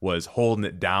 was holding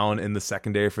it down in the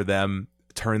secondary for them,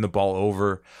 turning the ball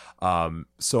over.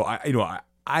 So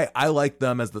I like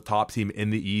them as the top team in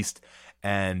the East,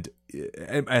 and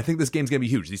I think this game's gonna be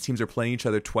huge. These teams are playing each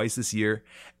other twice this year,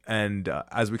 and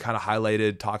as we kind of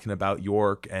highlighted, talking about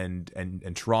York and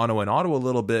Toronto and Ottawa a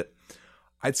little bit,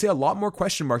 I'd say a lot more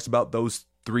question marks about those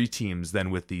three teams than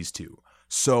with these two.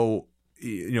 So,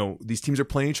 these teams are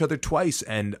playing each other twice,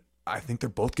 and I think they're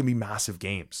both going to be massive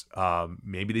games.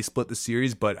 Maybe they split the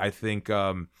series, but I think,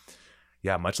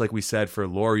 much like we said for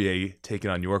Laurier taking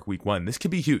on York week 1, this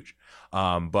could be huge.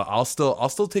 But I'll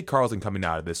still take Carleton coming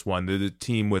out of this one. They're the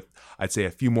team with, I'd say,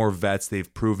 a few more vets.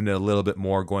 They've proven it a little bit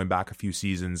more going back a few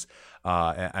seasons,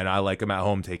 and I like them at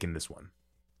home taking this one.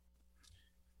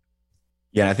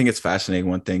 Yeah, I think it's fascinating.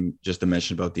 One thing just to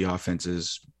mention about the offense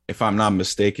is, if I'm not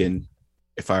mistaken,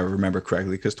 if I remember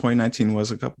correctly, because 2019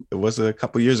 was a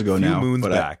couple years ago now. Moons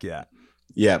back, yeah.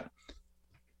 Yeah.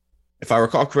 If I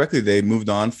recall correctly, they moved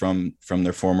on from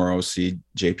their former OC,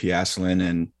 JP Asselin,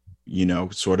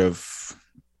 and sort of,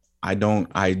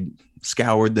 I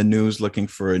scoured the news looking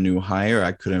for a new hire.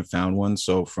 I couldn't find one.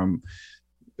 So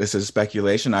this is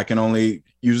speculation. I can only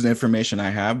use the information I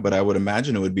have, but I would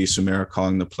imagine it would be Sumera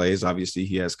calling the plays. Obviously,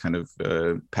 he has kind of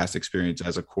past experience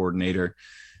as a coordinator.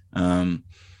 I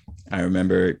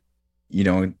remember,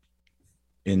 in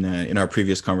our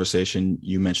previous conversation,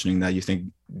 you mentioning that you think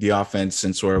the offense,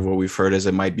 and sort of what we've heard is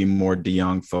it might be more De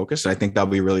Jong focused. I think that'll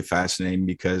be really fascinating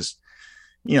because,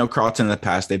 Carleton in the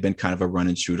past, they've been kind of a run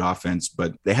and shoot offense,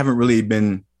 but they haven't really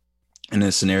been in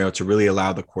a scenario to really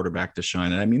allow the quarterback to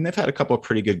shine. And I mean, they've had a couple of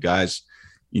pretty good guys,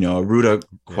 Aruda,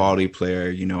 quality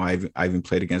player, I even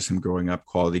played against him growing up,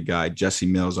 quality guy. Jesse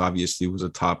Mills obviously was a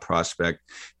top prospect,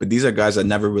 but these are guys that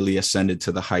never really ascended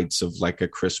to the heights of like a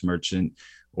Chris Merchant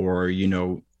or,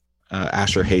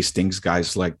 Asher Hastings,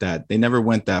 guys like that. They never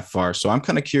went that far. So I'm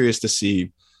kind of curious to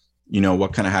see,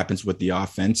 what kind of happens with the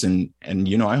offense. And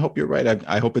I hope you're right.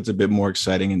 I hope it's a bit more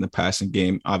exciting in the passing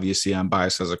game. Obviously, I'm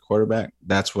biased as a quarterback.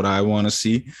 That's what I want to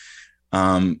see.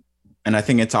 And I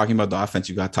think in talking about the offense,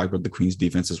 you got to talk about the Queens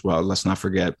defense as well. Let's not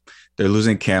forget they're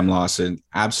losing Cam Lawson,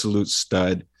 absolute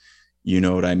stud. You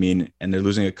know what I mean? And they're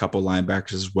losing a couple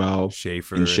linebackers as well.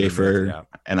 Schaefer,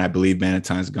 and I believe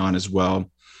Manatine's gone as well.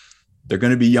 They're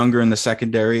going to be younger in the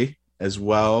secondary as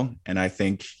well. And I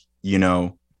think,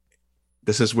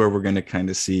 this is where we're going to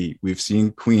kind of see. We've seen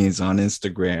Queens on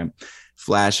Instagram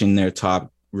flashing their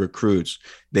top recruits.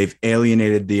 They've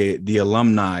alienated the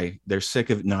alumni. They're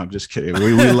sick of. No, I'm just kidding.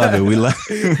 We love it. We love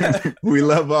we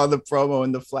love all the promo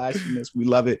and the flashiness. We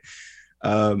love it.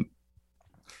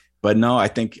 But no, I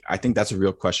think that's a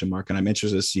real question mark, and I'm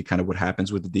interested to see kind of what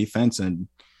happens with the defense. And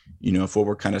if what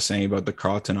we're kind of saying about the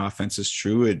Carleton offense is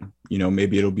true, it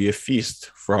maybe it'll be a feast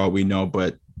for all we know.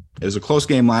 But it was a close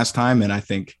game last time, and I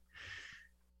think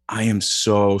I am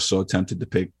so tempted to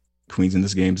pick Queens in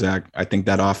this game, Zach. I think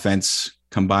that offense,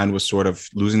 combined with sort of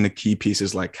losing the key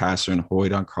pieces like Kasser and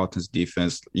Hoyt on Carleton's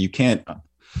defense, you cannot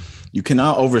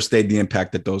overstate the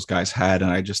impact that those guys had. And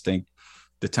I just think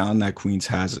the talent that Queens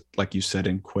has, like you said,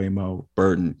 in Quamo,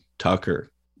 Burton,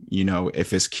 Tucker,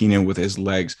 if it's Keenan with his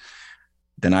legs,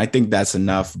 then I think that's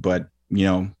enough. But,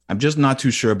 I'm just not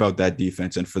too sure about that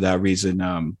defense. And for that reason,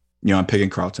 I'm picking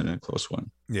Carleton in a close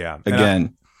one. Yeah.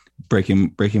 Again,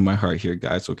 breaking my heart here,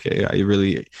 guys. Okay, I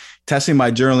really testing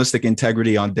my journalistic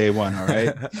integrity on day one. All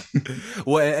right.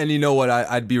 Well, and you know what?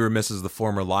 I'd be remiss as the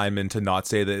former lineman to not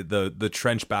say that the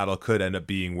trench battle could end up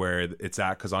being where it's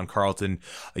at, because on Carleton,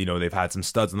 they've had some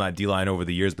studs on that D line over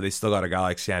the years, but they still got a guy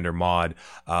like Sander Maud,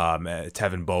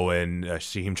 Tevin Bowen,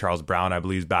 Shaheem Charles Brown, I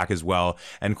believe, is back as well,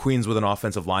 and Queens with an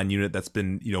offensive line unit that's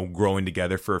been growing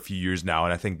together for a few years now,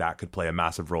 and I think that could play a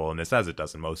massive role in this, as it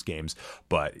does in most games.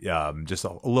 But just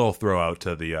a little throw out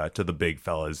to the big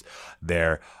fellas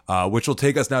there, which will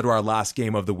take us now to our last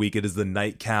game of the week. It is the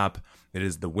nightcap. It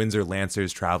is the Windsor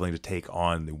Lancers traveling to take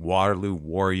on the Waterloo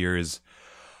Warriors.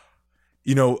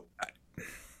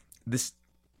 This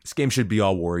game should be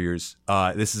all Warriors.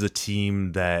 This is a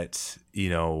team that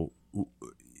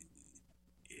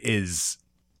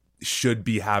should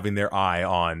be having their eye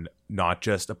on not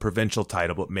just a provincial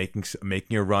title, but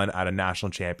making a run at a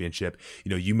national championship.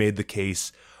 You made the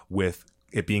case with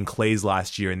it being Clay's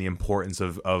last year and the importance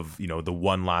of the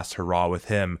one last hurrah with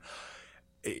him.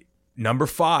 Number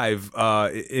 5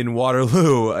 in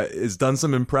Waterloo has done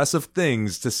some impressive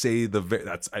things, to say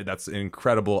that's an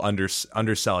incredible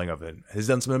underselling of it. He's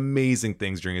done some amazing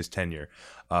things during his tenure.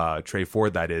 Trey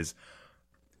Ford, that is.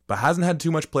 but hasn't had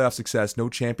too much playoff success, no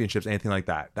championships, anything like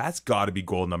that. That's got to be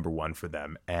goal number one for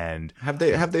them. And have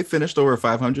they finished over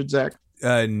 500, Zach?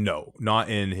 No, not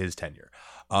in his tenure.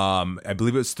 I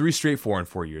believe it was 3 straight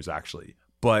 4-in-4 years, actually.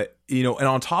 But, and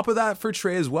on top of that for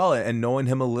Trey as well, and knowing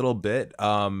him a little bit,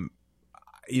 I'm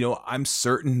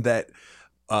certain that,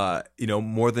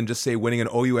 more than just say winning an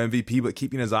OU MVP, but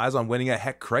keeping his eyes on winning a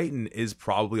Hec Crichton is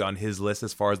probably on his list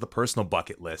as far as the personal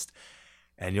bucket list.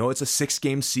 And, it's a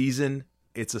 6-game season.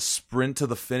 It's a sprint to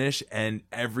the finish, and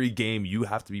every game you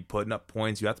have to be putting up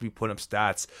points. You have to be putting up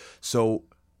stats. So,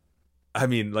 I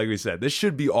mean, like we said, this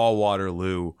should be all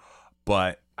Waterloo,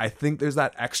 but I think there's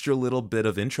that extra little bit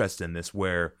of interest in this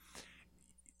where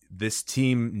this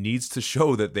team needs to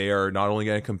show that they are not only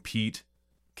going to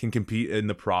can compete in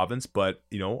the province, but,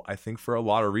 I think for a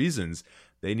lot of reasons,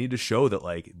 they need to show that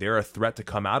like they're a threat to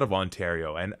come out of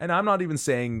Ontario. And I'm not even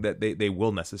saying that they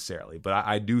will necessarily, but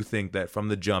I do think that from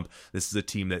the jump, this is a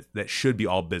team that should be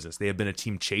all business. They have been a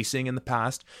team chasing in the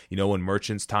past, when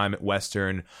Merchant's time at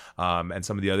Western, and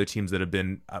some of the other teams that have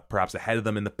been perhaps ahead of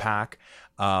them in the pack.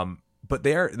 But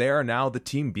they are now the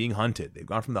team being hunted. They've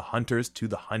gone from the hunters to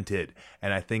the hunted.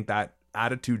 And I think that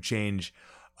attitude change,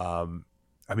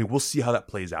 we'll see how that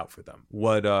plays out for them.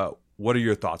 What are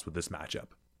your thoughts with this matchup?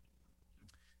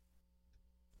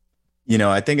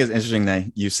 I think it's interesting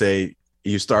that you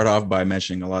start off by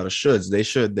mentioning a lot of shoulds. They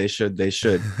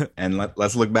should. And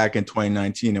let's look back in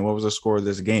 2019. And what was the score of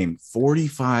this game?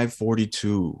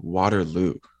 45-42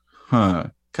 Waterloo.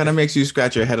 Kind of makes you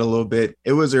scratch your head a little bit.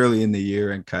 It was early in the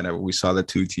year, and kind of we saw the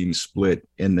two teams split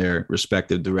in their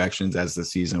respective directions as the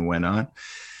season went on.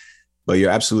 But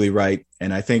you're absolutely right.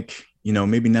 And I think,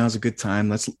 maybe now's a good time.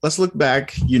 Let's look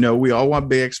back. We all want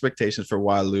big expectations for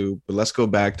Waterloo, but let's go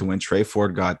back to when Trey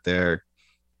Ford got there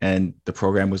and the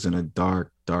program was in a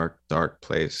dark, dark, dark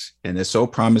place. And it's so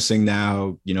promising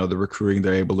now, the recruiting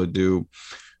they're able to do.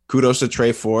 Kudos to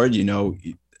Trey Ford.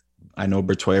 I know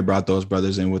Bertoya brought those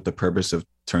brothers in with the purpose of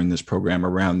turning this program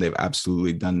around. They've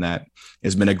absolutely done that.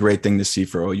 It's been a great thing to see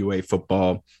for OUA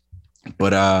football,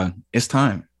 but it's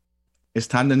time. It's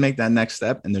time to make that next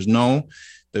step. And there's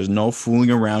no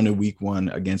fooling around in week 1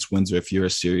 against Windsor if you're a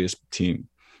serious team.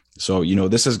 So,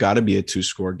 this has got to be a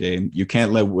 2-score game. You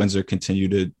can't let Windsor continue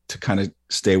to kind of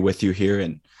stay with you here.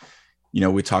 And,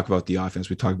 we talk about the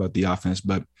offense,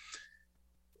 but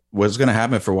what's going to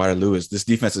happen for Waterloo is this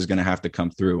defense is going to have to come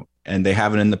through, and they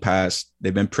haven't in the past.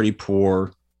 They've been pretty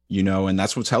poor, and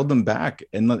that's what's held them back.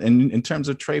 And in terms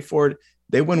of Trey Ford,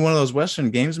 they win one of those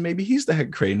Western games. Maybe he's the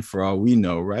Hec Crichton for all we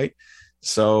know, right?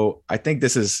 So I think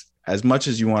this is, as much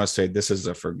as you want to say this is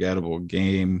a forgettable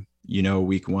game,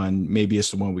 week 1, maybe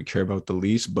it's the one we care about the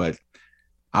least, but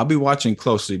I'll be watching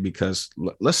closely because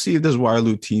let's see if this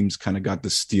Waterloo team's kind of got the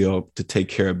steel to take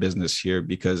care of business here,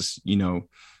 because,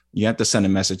 you have to send a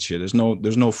message here. There's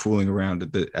no fooling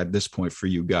around at this point for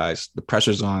you guys. The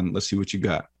pressure's on. Let's see what you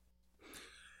got.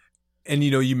 And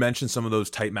you mentioned some of those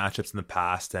tight matchups in the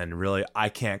past, and really I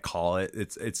can't call it.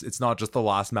 It's not just the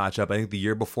last matchup. I think the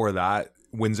year before that,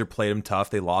 Windsor played them tough.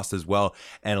 They lost as well,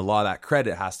 and a lot of that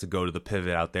credit has to go to the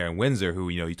pivot out there in Windsor, who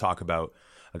you talk about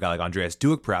a guy like Andreas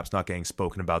Duick perhaps not getting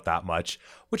spoken about that much,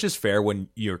 which is fair when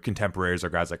your contemporaries are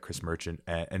guys like Chris Merchant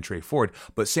and Trey Ford.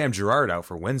 But Sam Girard out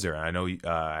for Windsor, and I know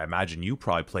I imagine you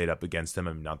probably played up against him,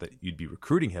 and not that you'd be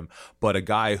recruiting him, but a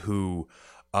guy who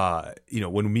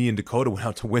when me and Dakota went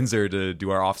out to Windsor to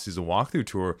do our offseason walkthrough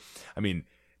tour,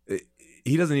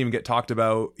 he doesn't even get talked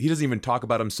about. He doesn't even talk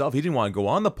about himself. He didn't want to go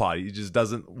on the pod. He just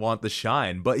doesn't want the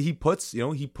shine. But he puts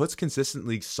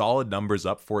consistently solid numbers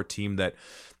up for a team that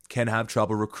can have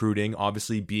trouble recruiting.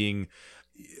 Obviously, being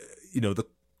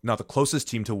not the closest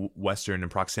team to Western in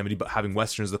proximity, but having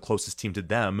Western as the closest team to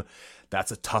them,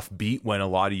 that's a tough beat when a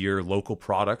lot of your local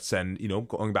products, and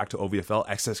going back to OVFL,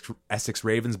 Essex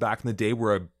Ravens back in the day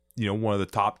were one of the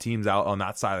top teams out on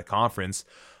that side of the conference.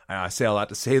 And I say all that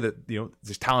to say that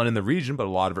there's talent in the region, but a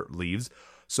lot of it leaves.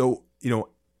 So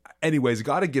anyways, you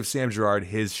got to give Sam Girard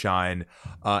his shine.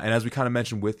 And as we kind of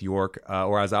mentioned with York,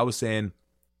 or as I was saying,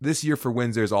 this year for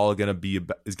Windsor is all going to be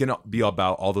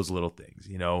about all those little things,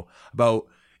 about,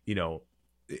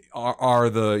 are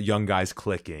the young guys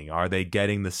clicking? Are they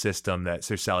getting the system that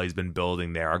Cercelli's been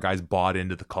building there? Are guys bought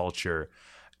into the culture?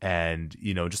 And,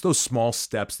 just those small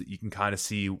steps that you can kind of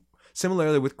see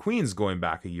similarly with Queens going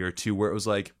back a year or two, where it was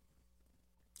like,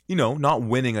 not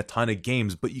winning a ton of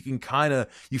games, but you can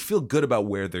you feel good about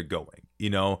where they're going,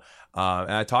 and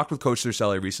I talked with Coach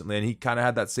Cercelli recently, and he kind of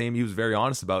had that same, he was very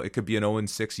honest about it could be an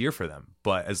 0-6 year for them.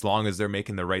 But as long as they're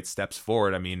making the right steps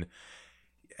forward,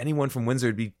 anyone from Windsor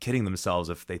would be kidding themselves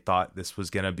if they thought this was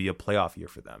going to be a playoff year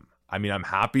for them. I'm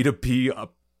happy to be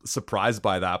surprised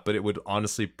by that, but it would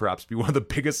honestly perhaps be one of the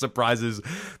biggest surprises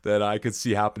that I could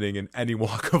see happening in any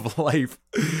walk of life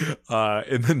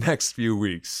in the next few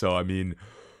weeks. So, I mean,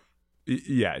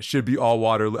 yeah, it should be all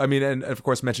Waterloo. I mean, and of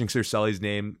course, mentioning Cercelli's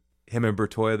name, him and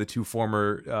Bertoya, the two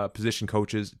former position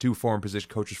coaches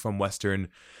from Western,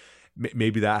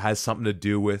 maybe that has something to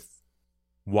do with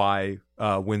why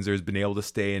Windsor has been able to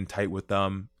stay in tight with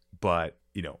them. But,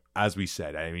 you know, as we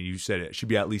said, I mean, you said it should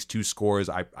be at least 2 scores.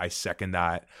 I second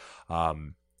that.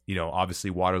 You know, obviously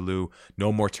Waterloo,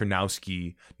 no more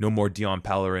Ternowski, no more Dion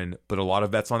Pellerin, but a lot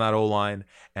of vets on that O-line.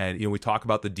 And, you know, we talk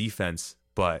about the defense,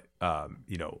 but,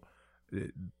 you know,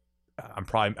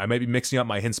 I might be mixing up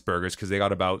my Hinsbergers because they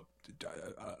got about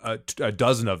a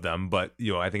dozen of them, but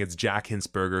you know, I think it's Jack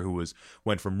Hinsberger who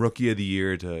went from rookie of the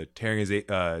year to tearing his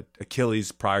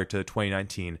Achilles prior to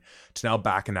 2019 to now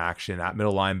back in action at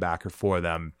middle linebacker for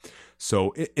them.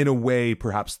 So in a way,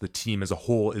 perhaps the team as a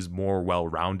whole is more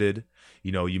well-rounded.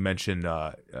 You know, you mentioned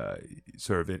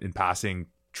sort of in passing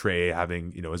Trey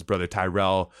having, you know, his brother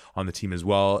Tyrell on the team as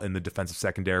well in the defensive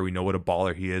secondary. We know what a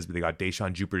baller he is, but they got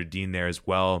Deshaun Jupiter-Dean there as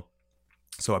well.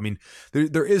 So, I mean,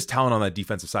 there is talent on that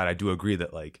defensive side. I do agree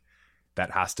that, like,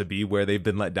 that has to be where they've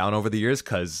been let down over the years,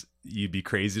 because you'd be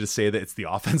crazy to say that it's the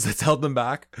offense that's held them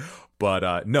back.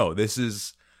 But no, this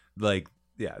is like,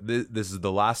 yeah, this is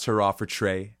the last hurrah for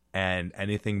Trey, and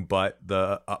anything but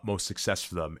the utmost success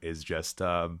for them is just,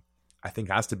 I think,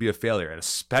 has to be a failure. And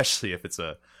especially if it's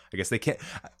I guess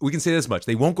we can say this much.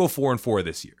 They won't go 4-4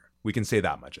 this year. We can say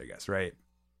that much, I guess, right?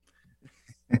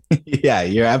 Yeah,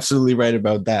 you're absolutely right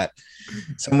about that.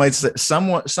 Some might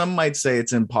say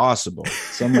it's impossible.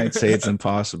 Some might say it's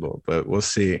impossible, but we'll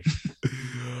see.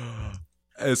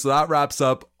 And so that wraps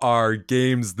up our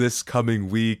games this coming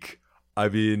week. I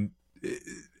mean,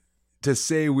 to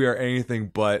say we are anything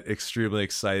but extremely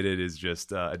excited is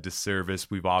just a disservice.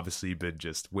 We've obviously been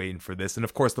just waiting for this, and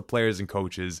of course the players and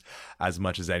coaches as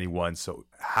much as anyone. So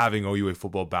having OUA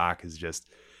football back is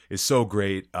so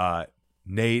great.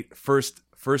 Nate,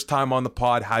 first time on the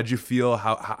pod. How'd you feel?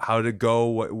 How did it go?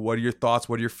 What are your thoughts?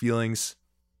 What are your feelings?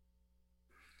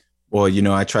 Well, you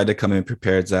know, I tried to come in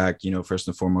prepared, Zach. You know, first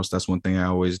and foremost, that's one thing I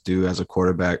always do as a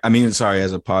quarterback. I mean, sorry,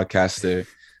 as a podcaster.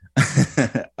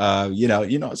 You know,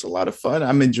 it's a lot of fun.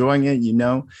 I'm enjoying it. You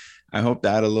know, I hope to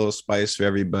add a little spice for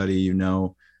everybody. You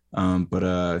know, but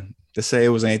to say it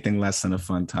was anything less than a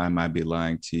fun time, I'd be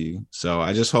lying to you. So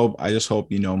I just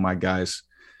hope, you know, my guys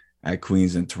at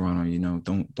Queens and Toronto, you know,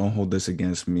 don't hold this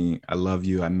against me. I love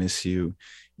you. I miss you.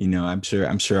 You know, I'm sure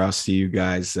I'll see you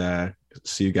guys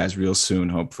real soon,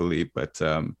 hopefully. But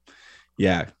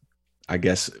yeah, I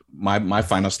guess my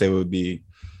final statement would be,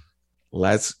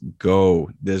 let's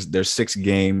go. There's 6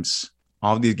 games.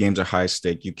 All of these games are high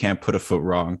stake. You can't put a foot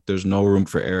wrong. There's no room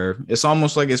for error. It's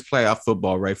almost like it's playoff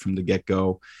football right from the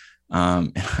get-go.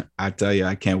 I tell you,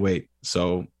 I can't wait.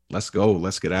 So let's go.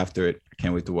 Let's get after it. I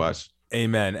can't wait to watch.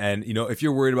 Amen. And, you know, if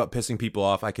you're worried about pissing people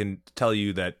off, I can tell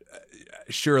you that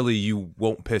surely you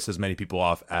won't piss as many people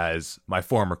off as my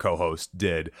former co-host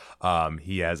did.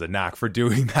 He has a knack for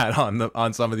doing that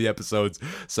on some of the episodes.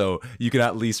 So you can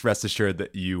at least rest assured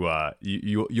that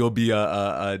you'll be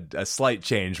a slight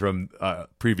change from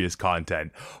previous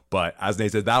content. But as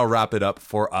Nate said, that'll wrap it up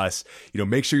for us. You know,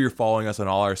 make sure you're following us on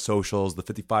all our socials, the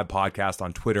 55 Podcast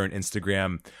on Twitter and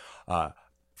Instagram.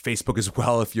 Facebook as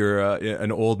well, if you're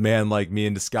an old man like me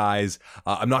in disguise.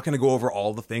 I'm not going to go over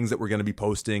all the things that we're going to be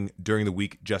posting during the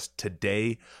week just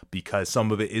today, because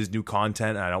some of it is new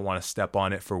content and I don't want to step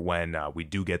on it for when we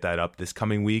do get that up this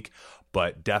coming week.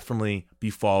 But definitely be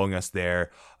following us there.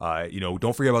 You know,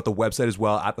 don't forget about the website as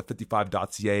well, at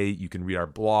the55.ca. You can read our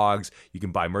blogs. You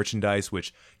can buy merchandise,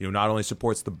 which, you know, not only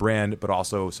supports the brand, but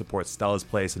also supports Stella's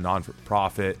Place, a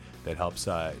non-for-profit that helps,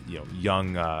 you know,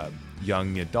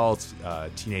 young adults,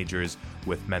 teenagers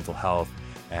with mental health.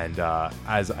 And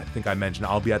as I think I mentioned,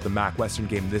 I'll be at the Mac Western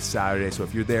game this Saturday. So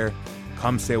if you're there,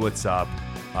 come say what's up.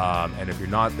 And if you're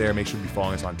not there, make sure to be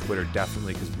following us on Twitter,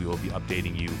 definitely, because we will be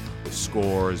updating you with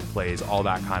scores, plays, all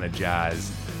that kind of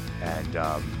jazz. And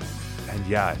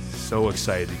yeah, so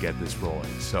excited to get this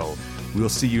rolling. So we'll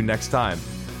see you next time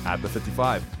at the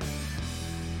 55.